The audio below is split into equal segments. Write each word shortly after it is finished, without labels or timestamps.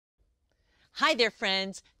Hi there,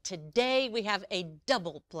 friends. Today we have a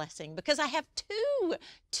double blessing because I have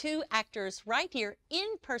two actors right here in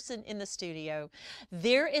person in the studio.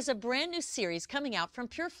 There is a brand new series coming out from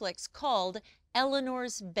PureFlix called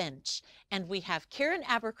Eleanor's Bench, and we have Karen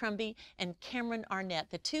Abercrombie and Cameron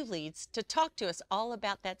Arnett, the two leads, to talk to us all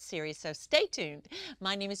about that series. So stay tuned.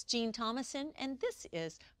 My name is Jean Thomason, and this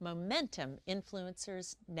is Momentum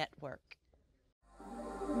Influencers Network.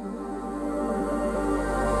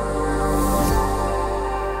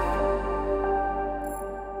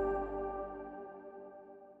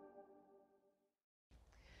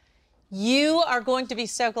 You are going to be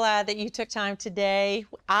so glad that you took time today.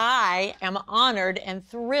 I am honored and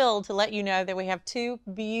thrilled to let you know that we have two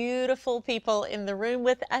beautiful people in the room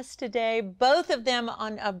with us today, both of them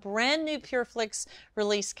on a brand new PureFlix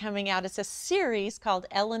release coming out. It's a series called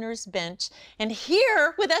Eleanor's Bench. And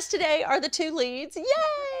here with us today are the two leads. Yay!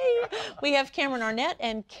 We have Cameron Arnett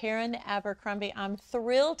and Karen Abercrombie. I'm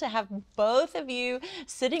thrilled to have both of you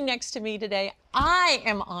sitting next to me today. I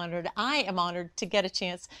am honored to get a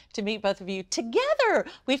chance to meet both of you together.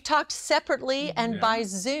 We've talked separately and by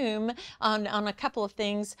Zoom on a couple of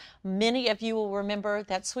things. Many of you will remember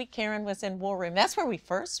that sweet Karen was in War Room. That's where we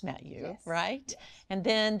first met you, right? Yes. And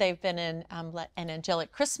then they've been in An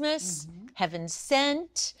Angelic Christmas, Heaven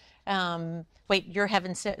Sent, Your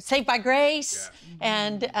Heaven Sent, Saved by Grace,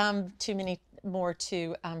 and too many more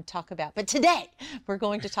to talk about. But today we're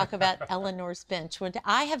going to talk about Eleanor's Bench.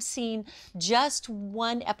 I have seen just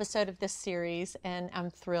one episode of this series and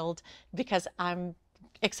I'm thrilled because I'm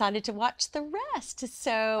excited to watch the rest.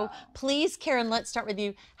 So please, Karen, let's start with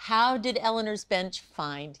you. How did Eleanor's Bench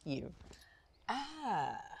find you?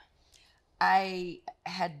 I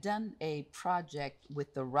had done a project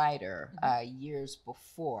with the writer years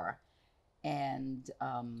before, and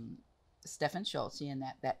Stephen Schultz, and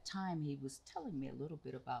at that time he was telling me a little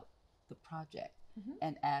bit about the project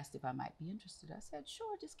and asked if I might be interested. I said,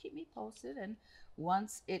 sure, just keep me posted. And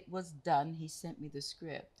once it was done, he sent me the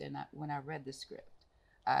script. And when I read the script,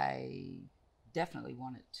 I definitely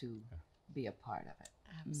wanted to be a part of it.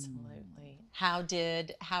 Absolutely. How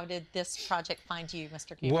did this project find you,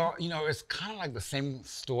 Mr. Cameron? Well, you know, it's kind of like the same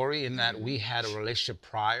story in that we had a relationship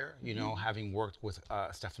prior, you know, having worked with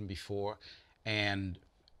Stephen before, and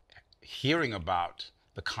hearing about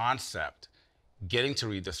the concept, getting to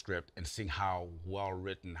read the script and seeing how well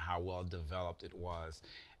written, how well developed it was.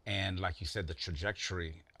 And like you said, the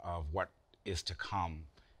trajectory of what is to come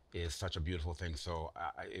is such a beautiful thing. So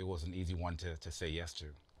it was an easy one to say yes to.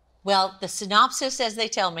 Well, the synopsis, as they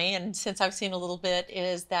tell me, and since I've seen a little bit,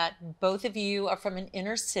 is that both of you are from an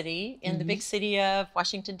inner city in the big city of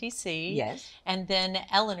Washington, D.C. Yes. And then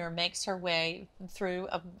Eleanor makes her way through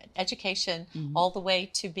education all the way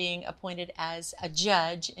to being appointed as a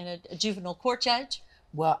judge in a juvenile court judge.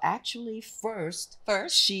 Well, actually, first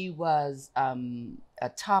she was a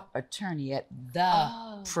top attorney at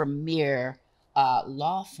the premier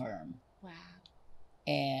law firm. Wow.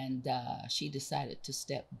 And she decided to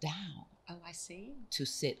step down. Oh, I see. To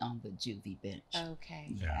sit on the juvie bench. Okay.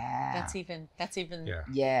 Yeah. That's even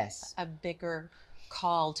yes, a bigger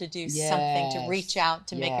call to do something, to reach out,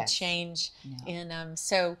 to make a change.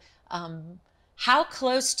 How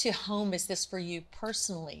close to home is this for you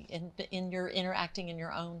personally in your interacting in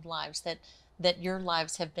your own lives, that your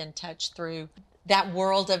lives have been touched through that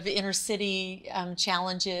world of inner city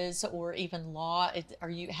challenges or even law?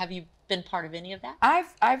 Have you been part of any of that?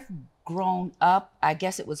 I've grown up, I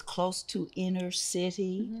guess it was close to inner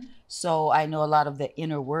city, so I know a lot of the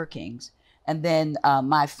inner workings. And then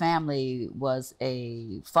my family was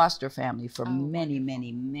a foster family for many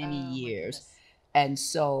years. And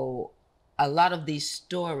so a lot of these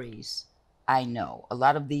stories I know, a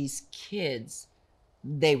lot of these kids,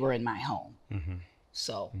 they were in my home.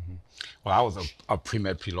 So, well, I was a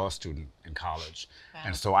pre-med, pre-law student in college.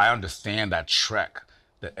 And so I understand that trek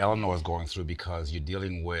that Eleanor is going through, because you're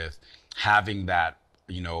dealing with having that,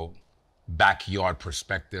 you know, backyard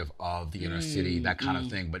perspective of the inner city, that kind of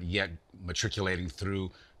thing, but yet matriculating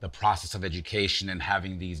through the process of education and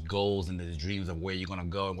having these goals and these dreams of where you're going to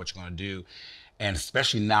go and what you're going to do. And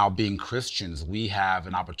especially now being Christians, we have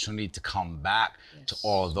an opportunity to come back to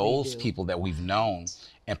all those people that we've known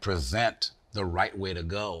and present the right way to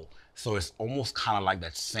go. So it's almost kind of like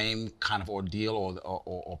that same kind of ordeal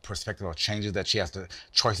or perspective or choices that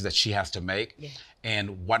she has to make,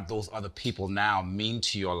 and what those other people now mean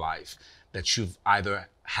to your life that you've either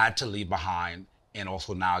had to leave behind and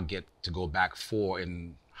also now get to go back for,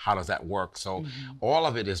 and how does that work? So all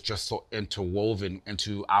of it is just so interwoven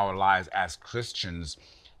into our lives as Christians,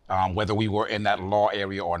 whether we were in that law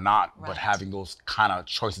area or not, but having those kind of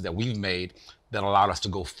choices that we've made that allowed us to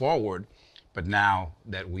go forward but now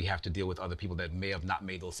that we have to deal with other people that may have not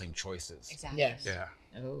made those same choices. Exactly. Yes. Yeah.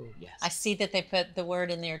 Oh, yes. I see that they put the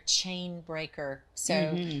word in there, chain breaker.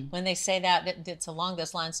 So when they say that, it's along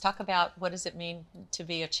those lines. Talk about what does it mean to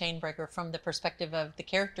be a chain breaker from the perspective of the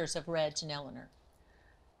characters of Reg and Eleanor.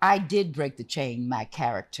 I did break the chain, my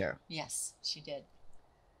character, Yes, she did.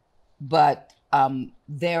 but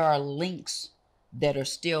there are links that are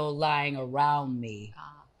still lying around me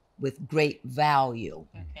with great value.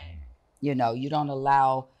 Okay. You know, you don't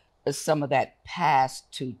allow some of that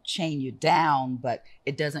past to chain you down, but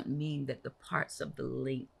it doesn't mean that the parts of the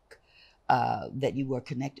link that you were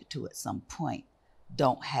connected to at some point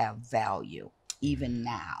don't have value, even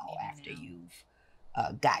now, after you've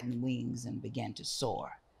gotten wings and began to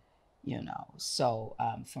soar, you know. So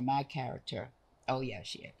for my character, oh yeah,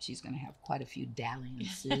 she's going to have quite a few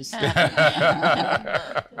dalliances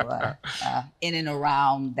but, in and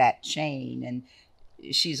around that chain. And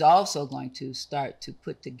she's also going to start to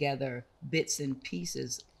put together bits and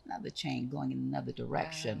pieces, another chain going in another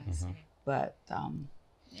direction. But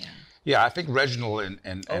Yeah, I think Reginald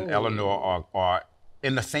and Oh. Eleanor are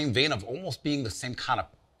in the same vein of almost being the same kind of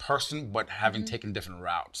person, but having taken different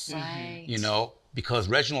routes. Right. You know, because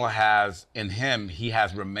Reginald has, in him, he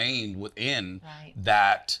has remained within Right.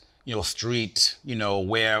 that, you know, street, you know,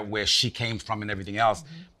 where she came from and everything else,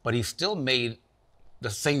 but he still made the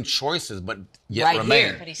same choices, but yet Right remained.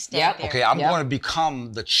 here. But he stayed Yep. there. Okay, I'm Yep. going to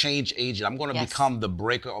become the change agent. I'm going to Yes. become the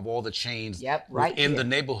breaker of all the chains Yep, right within the here.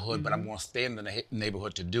 neighborhood, but I'm going to stay in the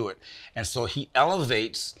neighborhood to do it. And so he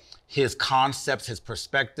elevates his concepts, his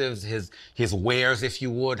perspectives, his wares, if you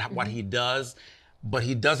would, what he does, but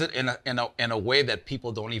he does it in a way that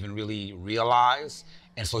people don't even really realize.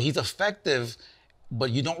 And so he's effective, but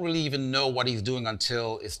you don't really even know what he's doing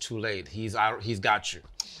until it's too late. He's got you.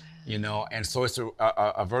 You know, and so it's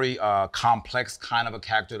a very complex kind of a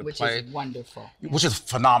character to which play, is wonderful. which is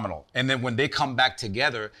phenomenal. And then when they come back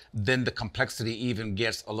together, then the complexity even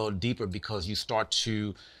gets a little deeper because you start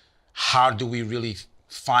to, how do we really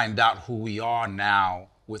find out who we are now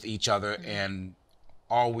with each other, and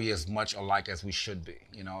are we as much alike as we should be?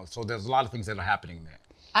 You know, so there's a lot of things that are happening there.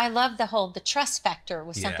 I love the trust factor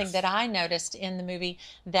was something Yes. that I noticed in the movie,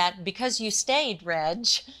 that because you stayed, Reg,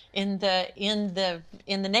 in the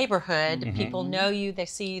neighborhood, people know you, they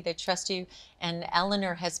see you, they trust you, and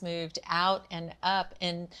Eleanor has moved out and up,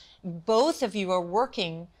 and both of you are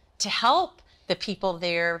working to help the people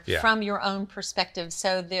there Yeah. from your own perspective.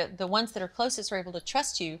 So the ones that are closest are able to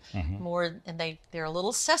trust you more, and they're a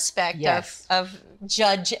little suspect Yes. of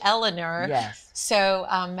Judge Eleanor. Yes. So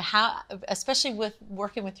how, especially with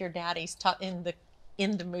working with your daddies,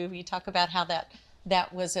 in the movie, talk about how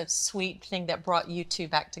that was a sweet thing that brought you two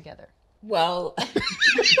back together. Well,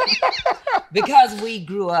 because we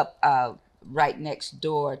grew up right next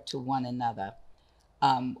door to one another,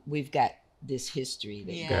 we've got this history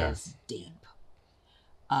that goes deep.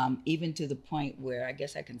 Even to the point where I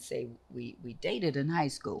guess I can say we dated in high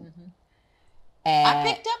school. And I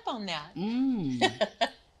picked up on that.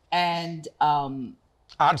 and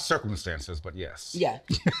Odd circumstances, but yes. yeah.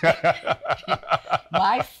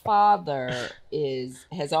 My father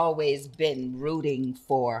has always been rooting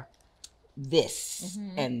for this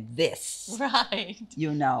and this, Right.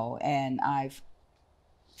 you know, and I've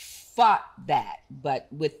fought that, but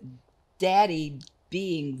with Daddy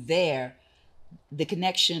being there, the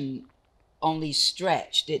connection only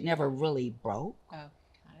stretched. It never really broke. Oh,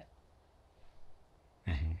 got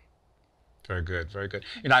it. Very good, very good.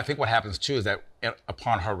 You know, I think what happens too is that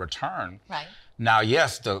upon her return, Right. now,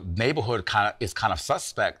 yes, the neighborhood is kind of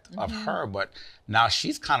suspect of her, but now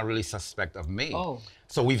she's kind of really suspect of me. Oh.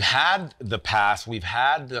 So we've had the past,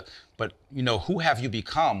 but you know, who have you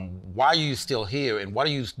become? Why are you still here? And what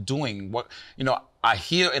are you doing? What, you know, I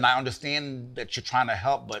hear and I understand that you're trying to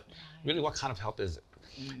help, but really what kind of help is it?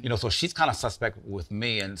 You know, so she's kind of suspect with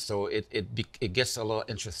me, and so it gets a little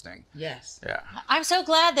interesting. Yes. Yeah. I'm so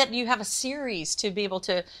glad that you have a series to be able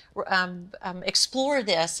to explore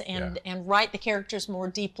this and write the characters more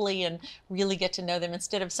deeply and really get to know them,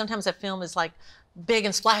 instead of sometimes a film is like big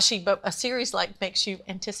and splashy, but a series like makes you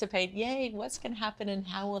anticipate, yay, what's going to happen and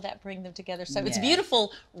how will that bring them together? So it's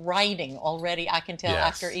beautiful writing already, I can tell,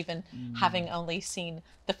 after even having only seen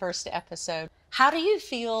the first episode. How do you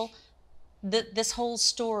feel that this whole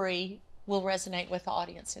story will resonate with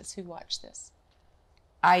audiences who watch this?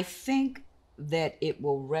 I think that it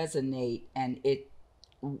will resonate, and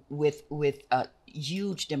with a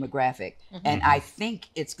huge demographic, and I think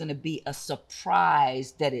it's going to be a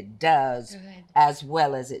surprise that it does as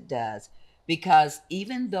well as it does, because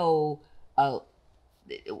even though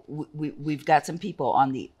we've got some people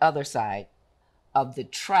on the other side of the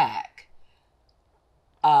track,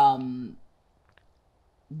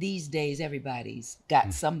 these days everybody's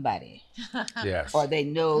got somebody, Yes. or they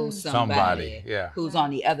know somebody, yeah. who's on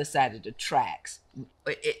the other side of the tracks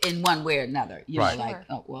in one way or another. You Right. know, like, Sure.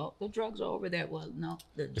 oh, well, the drugs are over there. Well, no,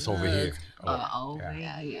 the It's drugs over here. are over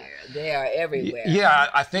Yeah. here. They are everywhere. Yeah,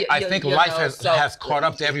 I think You life know, so has caught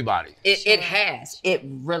up to everybody. It has. It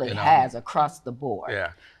really You know. has across the board.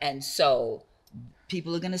 Yeah. And so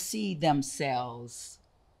people are going to see themselves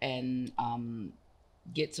and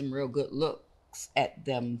get some real good looks at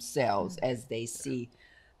themselves as they see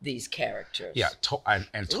these characters. Yeah,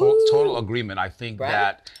 total agreement. I think Right?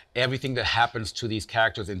 that everything that happens to these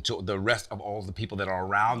characters and to the rest of all the people that are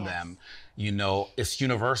around them, you know, it's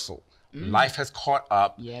universal. Life has caught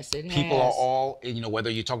up. Yes, it People are has. all, you know, whether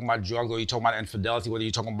you're talking about drugs or you're talking about infidelity, whether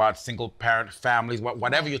you're talking about single parent families,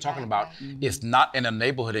 whatever you're talking about, it's not in a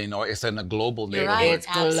neighborhood anymore. It's in a global You're neighborhood. right. It's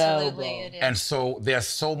Absolutely, global. it is. And so there's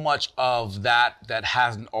so much of that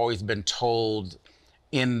hasn't always been told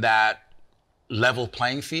in that level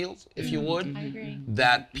playing field, if you would, I agree.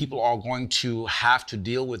 that people are going to have to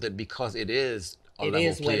deal with it because it is a It level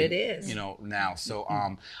is what playing, it is. you know, now. So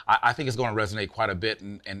I think it's going to resonate quite a bit,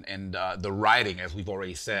 and the writing, as we've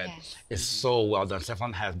already said, is so well done.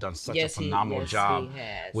 Stefan has done such a phenomenal job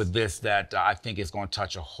has. with this that I think it's going to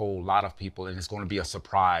touch a whole lot of people, and it's going to be a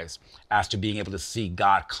surprise as to being able to see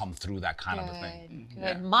God come through that kind of a thing. Good.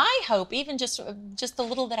 Yeah. My hope, even just the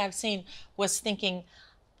little that I've seen, was thinking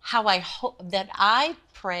how I hope that I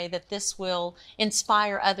pray that this will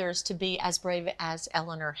inspire others to be as brave as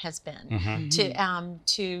Eleanor has been,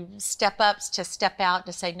 to step up, to step out,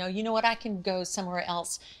 to say, no, you know what, I can go somewhere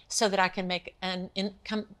else so that I can make an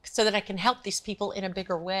income, so that I can help these people in a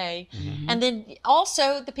bigger way. And then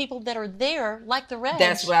also the people that are there, like the rest.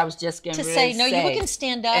 That's what I was just going to say, no, you can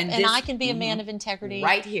stand up, and I can be a man of integrity.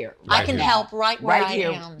 Right here. I can help right where I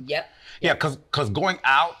here. am. Yep. Yeah, because going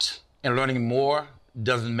out and learning more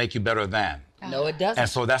doesn't make you better than. No, it doesn't. And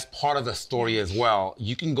so that's part of the story as well.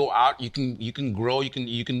 You can go out, you can grow, you can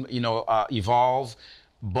evolve,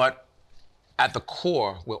 but at the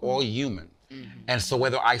core, we're all human. And so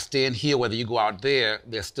whether I stay in here, whether you go out there,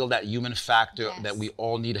 there's still that human factor that we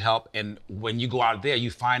all need help. And when you go out there,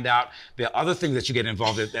 you find out there are other things that you get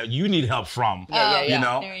involved in that you need help from. You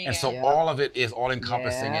know? There you And go. so all of it is all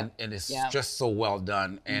encompassing, Yeah. and it's just so well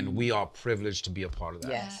done. And we are privileged to be a part of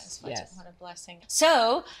that. Yes. What a blessing.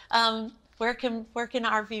 So, where can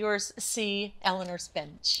our viewers see Eleanor's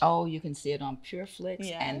Bench? Oh, you can see it on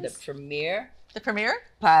PureFlix and the premiere The premiere?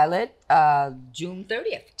 pilot, June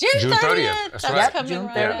 30th. June 30th. That's That's right. coming June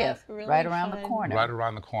right 30th, up. Really right around the fun. corner. Right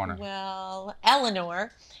around the corner. Well,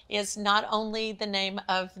 Eleanor is not only the name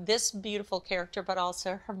of this beautiful character, but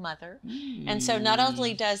also her mother. And so not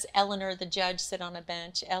only does Eleanor the judge sit on a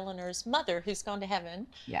bench, Eleanor's mother, who's gone to heaven,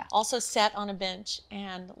 also sat on a bench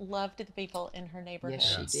and loved the people in her neighborhood.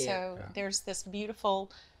 Yes, she did. So there's this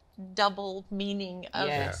beautiful double meaning of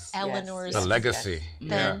Eleanor's The legacy.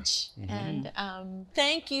 Bench. And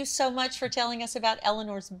thank you so much for telling us about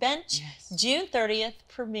Eleanor's Bench. June 30th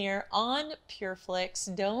premiere on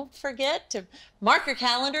PureFlix. Don't forget to mark your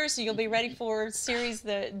calendars. You'll be ready for series,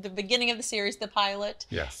 the beginning of the series, the pilot.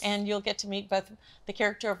 Yes. And you'll get to meet both the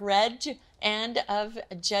character of Reg and of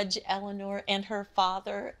Judge Eleanor and her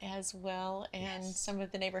father as well, and some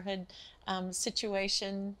of the neighborhood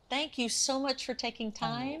situation. Thank you so much for taking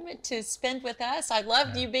time to spend with us. I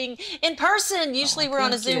loved you being in person. Usually we're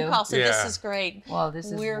on a Zoom call, so this is great. Well, this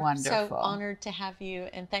is wonderful. We're so honored to have you.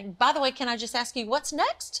 And by the way, can I just ask you, what's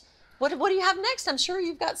next? What do you have next? I'm sure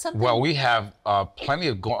you've got something. Well, we have plenty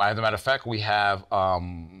of as a matter of fact, we have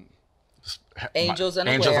Angels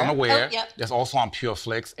Unaware. Angels Unaware. Oh, yep. That's also on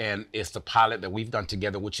PureFlix, and it's the pilot that we've done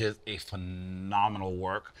together, which is a phenomenal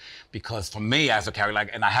work. Because for me, as a character,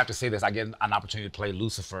 and I have to say this, I get an opportunity to play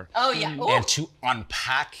Lucifer. Oh yeah. And to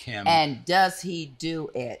unpack him. And does he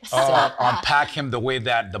do it? Unpack him the way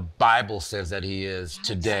that the Bible says that he is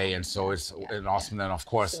today, and so it's an awesome. And of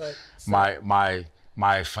course,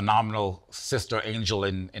 my phenomenal sister angel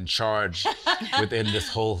in charge within this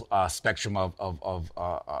whole spectrum of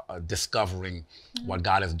discovering what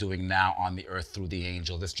God is doing now on the earth through the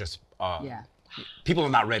angel. It's just people are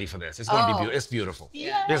not ready for this. It's going to be beautiful. It's beautiful.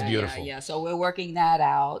 It's beautiful. Yeah. So we're working that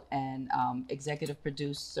out, and executive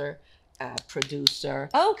producer. Oh, And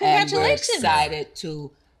congratulations! we're excited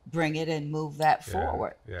to bring it and move that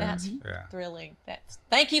forward. That's thrilling.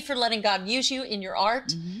 Thank you for letting God use you in your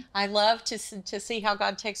art. I love to see how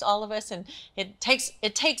God takes all of us, and it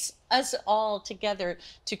takes us all together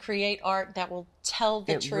to create art that will tell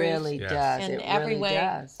the truth. It really does. In It every really way,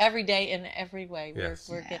 does. every day, in every way, Yes.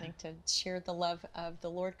 we're getting to share the love of the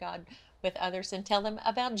Lord God with others and tell them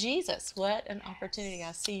about Jesus. What an opportunity.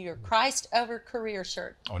 I see your Christ over career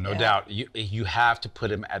shirt. Oh, no doubt. You have to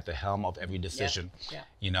put him at the helm of every decision. Yeah.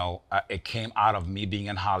 You know, it came out of me being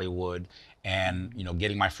in Hollywood and, you know,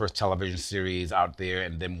 getting my first television series out there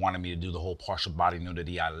and then wanting me to do the whole partial body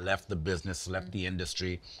nudity. I left the business, left the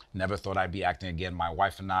industry, never thought I'd be acting again. My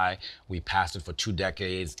wife and I, we pastored for 2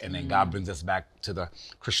 decades, and then God brings us back to the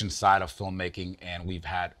Christian side of filmmaking, and we've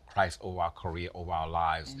had Christ over our career, over our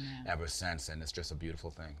lives ever since, and it's just a beautiful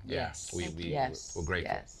thing. Yes. We're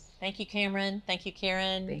grateful. Yes. Thank you, Cameron. Thank you,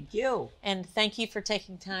 Karen. Thank you. And thank you for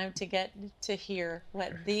taking time to get to hear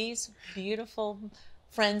what these beautiful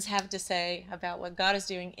friends have to say about what God is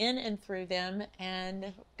doing in and through them.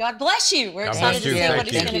 And God bless you. We're God excited bless to you. see Thank what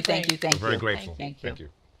He's you. going to bring. Thank you. We're very grateful. Thank you. Thank you.